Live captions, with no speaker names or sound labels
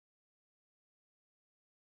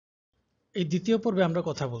এই দ্বিতীয় পর্বে আমরা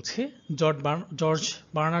কথা বলছি জর্জ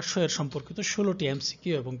বার্নার্ড শো এর সম্পর্কিত 16টি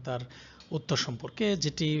এমসিকিউ এবং তার উত্তর সম্পর্কে,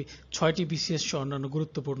 যেটি 6টি বিসিএস সহ অন্যান্য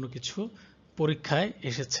গুরুত্বপূর্ণ কিছু পরীক্ষায়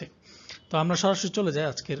এসেছে। তো আমরা সরাসরি চলে যাই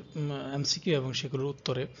আজকের এমসিকিউ এবং সেগুলোর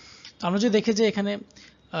উত্তরে। তো আমরা যদি দেখি যে এখানে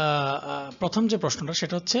প্রথম যে প্রশ্নটা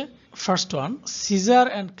সেটা হচ্ছে first one, caesar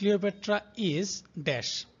and Cleopatra is dash.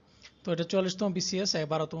 তো এটা 44তম বিসিএস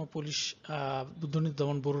 12তম পুলিশ দুর্নীতি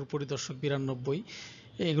দমন ব্যুরোর পরিদর্শক 92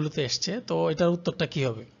 এগুলোতে এসছে। তো এটার উত্তরটা কি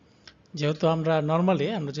হবে? যেহেতু আমরা নর্মালি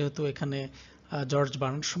যেহেতু এখানে জর্জ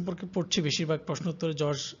বার্নার্ড সম্পর্কে পড়ছি, বেশিরভাগ প্রশ্ন উত্তরে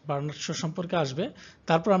জর্জ বার্নার্ড শো সম্পর্কে আসবে,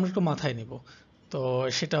 তারপর আমরা একটু মাথায় নিব। তো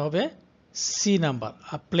সেটা হবে C number,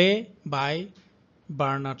 a play by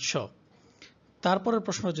Bernard show. তারপরের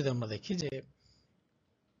প্রশ্ন যদি আমরা দেখি যে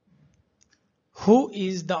who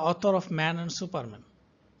is the author of man and Superman.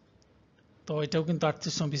 তো এটাও কিন্তু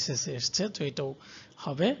 38তম বিসিএস এ এসছে, তো এটাও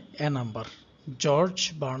হবে এ নাম্বার, জর্জ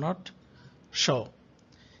বার্নার্ড শো।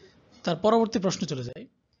 তার পরবর্তী প্রশ্ন চলে যায়,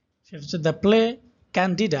 সেটা হচ্ছে the play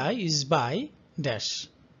candida is by dash.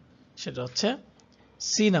 সেটা হচ্ছে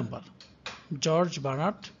C number, George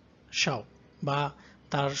Bernard show, বা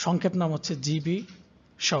তার সংক্ষেপ নাম হচ্ছে জিবি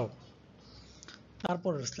শো।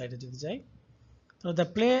 তারপরের স্লাইডে যদি যাই, তো the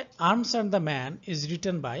play arms and the man is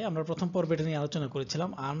written by, আমরা প্রথম পর্বে এটা নিয়ে আলোচনা করেছিলাম,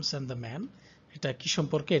 আর্মস অ্যান্ড দ্য ম্যান এটা কি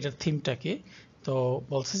সম্পর্কে, এটার থিমটা কি। তো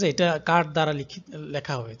বলছে যে এটা কার দ্বারা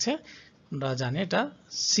লেখা হয়েছে, আমরা জানি এটা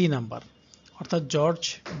সি নাম্বার, অর্থাৎ জর্জ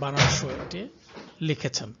বার্নার্ড শো এটি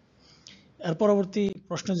লিখেছেন। এর পরবর্তী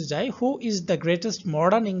প্রশ্ন যে যাই, who is the greatest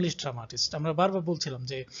modern English dramatist. আমরা বারবার বলছিলাম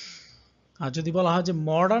যে যদি বলা হয় যে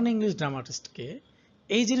মডার্ন ইংলিশ ড্রামাটিস্টকে,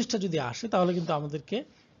 এই জিনিসটা যদি আসে তাহলে কিন্তু আমাদেরকে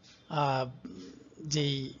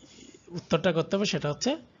যেই উত্তরটা করতে হবে সেটা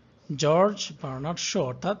হচ্ছে জর্জ বার্নার্ড শো,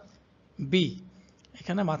 অর্থাৎ বি।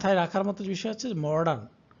 এখানে মাথায় রাখার মতো বিষয় হচ্ছে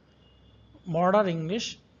মডার্ন ইংলিশ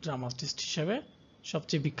ড্রামাটিস্ট হিসেবে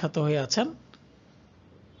সবচেয়ে বিখ্যাত হয়ে আছেন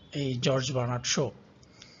এই জর্জ বার্নার্ড শো।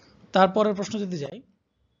 তারপরের প্রশ্ন যদি যাই,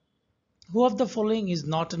 হু of the following is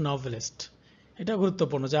not a novelist. এটা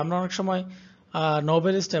গুরুত্বপূর্ণ যে আমরা অনেক সময়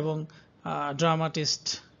নভেলিস্ট এবং ড্রামাটিস্ট,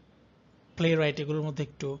 প্লে রাইট এগুলোর মধ্যে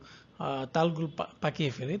একটু তালগুলো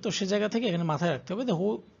পাকিয়ে ফেলি। তো সে জায়গা থেকে এখানে মাথায় রাখতে হবে, হু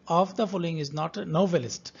of the following is not a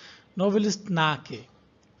novelist. Novelist না কে,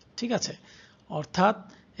 ঠিক আছে? অর্থাৎ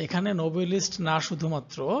এখানে নোবেলিস্ট না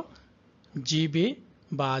শুধুমাত্র জিবি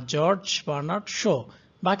বা জর্জ বার্নার্ড শো,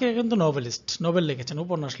 বাকিরা কিন্তু নোবেলিস্ট, নোবেল লিখেছেন,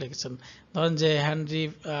 উপন্যাস লিখেছেন। ধরেন যে Henry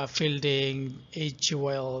fielding, H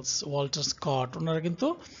Wales, Walter Scott, ওনারা কিন্তু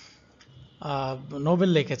নোবেল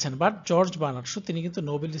লিখেছেন, বাট জর্জ বার্নার্ড শো তিনি কিন্তু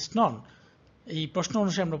নোবেলিস্ট নন। এই প্রশ্ন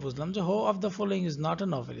অনুসারে আমরা বুঝলাম যে হু of the following is not a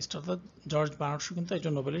noblest, অর্থাৎ জর্জ বার্নার্ড শো কিন্তু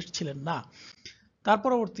একজন নোবেলিস্ট ছিলেন না। তার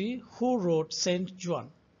পরবর্তী, who wrote Saint Juan.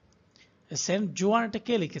 Saint জুয়ান এটা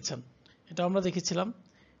কে লিখেছেন? এটা আমরা দেখেছিলাম,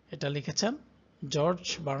 এটা লিখেছেন জর্জ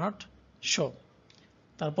বার্নার্ড শো।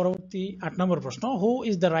 তার পরবর্তী 8 নম্বর প্রশ্ন, who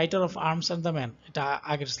is the writer of arms and the man. এটা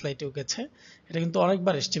আগের স্লাইডেও গেছে, এটা কিন্তু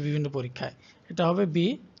অনেকবার এসছে বিভিন্ন পরীক্ষায়। এটা হবে বি,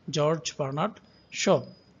 জর্জ বার্নার্ড শো।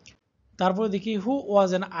 তারপরে দেখি, হু ওয়াজ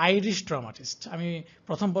অ্যান আইরিশ ড্রামাটিস্ট। আমি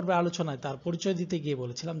প্রথম পর্বে আলোচনায় তার পরিচয় দিতে গিয়ে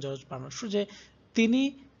বলেছিলাম জর্জ বার্নার্ড শো যে তিনি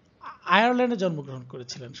আয়ারল্যান্ডে জন্মগ্রহণ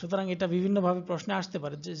করেছিলেন। সুতরাং এটা বিভিন্নভাবে প্রশ্নে আসতে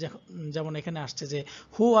পারে, যেমন এখানে আসছে যে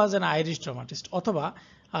হু ওয়াজ অ্যান আইরিশ ড্রামাটিস্ট, অথবা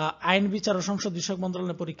আইন বিচার ও সংসদ বিষয়ক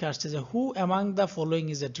মন্ত্রণালয়ের পরীক্ষা আসছে যে হু among the following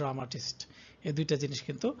is a dramatist. এই দুইটা জিনিস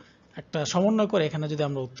কিন্তু একটা সমন্বয় করে এখানে যদি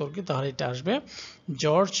আমরা উত্তর করি তাহলে এটা আসবে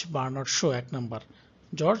George Bernard show, 1 number,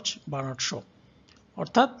 George Bernard show.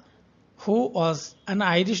 অর্থাৎ হু ওয়াজ অ্যান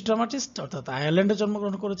আইরিশ ড্রামাটিস্ট, অর্থাৎ আয়ারল্যান্ডে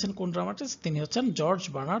জন্মগ্রহণ করেছেন কোন ড্রামাটিস্ট, তিনি হচ্ছেন জর্জ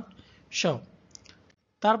বার্নার্ড শো।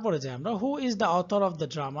 তারপরে যে আমরা, who is the author of the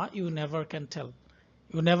drama you never can tell.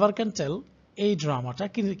 You never can tell এই ড্রামাটা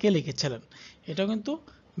কে লিখেছিলেন? এটা কিন্তু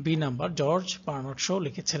B number, George Bernard show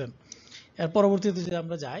লিখেছিলেন। এর পরবর্তীতে যদি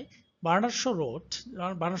আমরা যাই, বার্নার্ড শো রোট,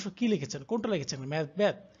 বার্নার্ড শো কি লিখেছেন, কোনটা লিখেছেন,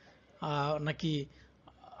 ম্যাকবেথ নাকি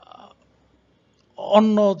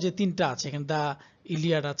অন্য যে তিনটা আছে এখানে, দা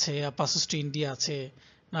ইলিয়াড আছে, পাসোস টু ইন্ডিয়া আছে,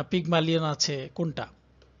 না পিগমালিয়ন আছে, কোনটা?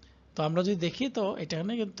 তো আমরা যদি দেখি তো এটা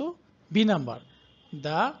এখানে কিন্তু বি নাম্বার,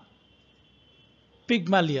 দ্য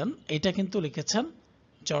পিগমালিয়ন, এটা কিন্তু লিখেছেন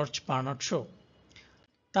জর্জ বার্নার্ড শো।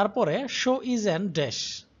 তারপরে শো ইজ অ্যান ড্যাশ।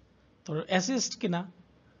 তো অ্যাসিস্ট কিনা?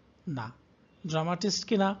 না। ড্রামাটিস্ট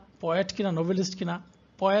কিনা? পয়েট কিনা? নোবেলিস্ট কিনা?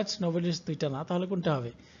 পয়েট নোবেলিস্ট দুইটা না, তাহলে কোনটা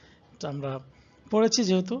হবে? আমরা পড়েছি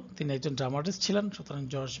যেহেতু তিনি একজন ড্রামাটিস্ট ছিলেন, সুতরাং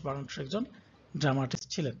জর্জ বার্নার্ড শো একজন ড্রামাটিস্ট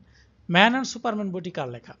ছিলেন। ম্যান অ্যান্ড সুপারম্যান বইটি কার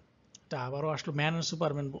লেখা? এটা আবারও আসলো, ম্যান অ্যান্ড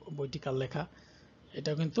সুপারম্যান বইটি কার লেখা?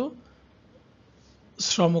 এটা কিন্তু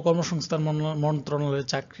শ্রম ও কর্মসংস্থান মন্ত্রণালয়ের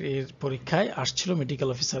চাকরির পরীক্ষায় আসছিল মেডিকেল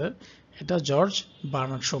অফিসারের। এটা George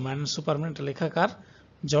Bernard show, man and Superman, এটা লেখা কার?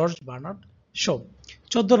 George Bernard show.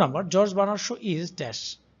 14 number, George Bernard show is dash.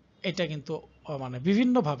 এটা কিন্তু মানে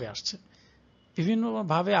বিভিন্নভাবে আসছে,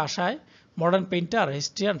 বিভিন্নভাবে আসায় modern painter,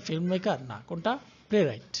 historian, film maker, না কোনটা, প্লে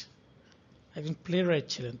রাইট, একজন প্লে রাইট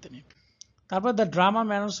ছিলেন তিনি। তারপর the drama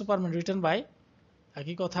man of Superman written by,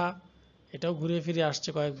 একই কথা, এটাও ঘুরে ফিরে আসছে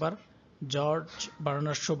কয়েকবার, জর্জ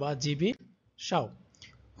বার্নার্ড শো বা জিবি শাও।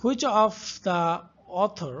 Which of the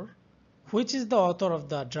author, which is the author of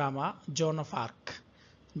the drama zone of arc.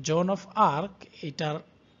 Zone of arc এটার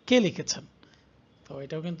কে লিখেছেন, তো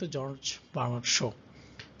এটাও কিন্তু George Bernard show,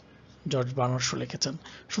 George Bernard show লিখেছেন।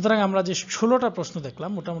 সুতরাং আমরা যে 16টা প্রশ্ন দেখলাম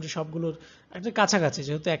মোটামুটি সবগুলোর একটা কাছাকাছি,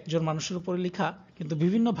 যেহেতু একজন মানুষের উপরে লেখা কিন্তু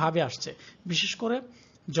বিভিন্নভাবে আসছে। বিশেষ করে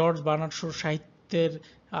জর্জ বার্নার্ড শোর সাহিত্যের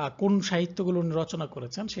কোন সাহিত্যগুলো উনি রচনা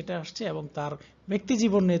করেছেন সেটা আসছে, এবং তার ব্যক্তি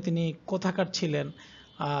জীবনে তিনি কোথাকার ছিলেন,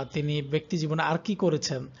 তিনি ব্যক্তি জীবনে আর কি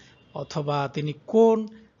করেছেন, অথবা তিনি কোন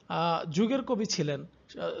যুগের কবি ছিলেন,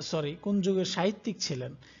 কোন যুগের সাহিত্যিক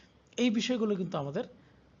ছিলেন, এই বিষয়গুলো কিন্তু আমাদের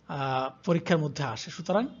পরীক্ষার মধ্যে আসে।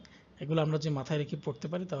 সুতরাং এগুলো আমরা যে মাথায় রেখে পড়তে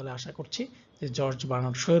পারি তাহলে আশা করছি যে জর্জ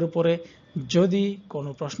বার্নার্ড শো এর উপরে যদি কোনো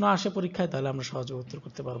প্রশ্ন আসে পরীক্ষায় তাহলে আমরা সহজে উত্তর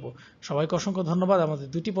করতে পারবো। সবাইকে অসংখ্য ধন্যবাদ। আমাদের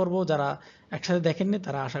দুটি পর্ব যারা একসাথে দেখেননি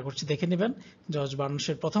তারা আশা করছি দেখে নেবেন। জর্জ বার্নার্ড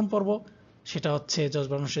শোর প্রথম পর্ব সেটা হচ্ছে জর্জ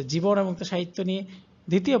বার্নার্ড শোর জীবন এবং তার সাহিত্য নিয়ে।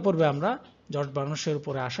 দ্বিতীয় পর্বে আমরা জর্জ বার্নার্ড শোর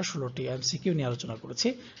উপরে আসা 16টি এমসিকিউ নিয়ে আলোচনা করেছি।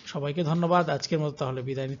 সবাইকে ধন্যবাদ। আজকের মতো তাহলে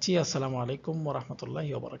বিদায় নিচ্ছি। আসসালামু আলাইকুম ওয়া রাহমাতুল্লাহি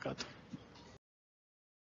ওয়া বারাকাতুহু।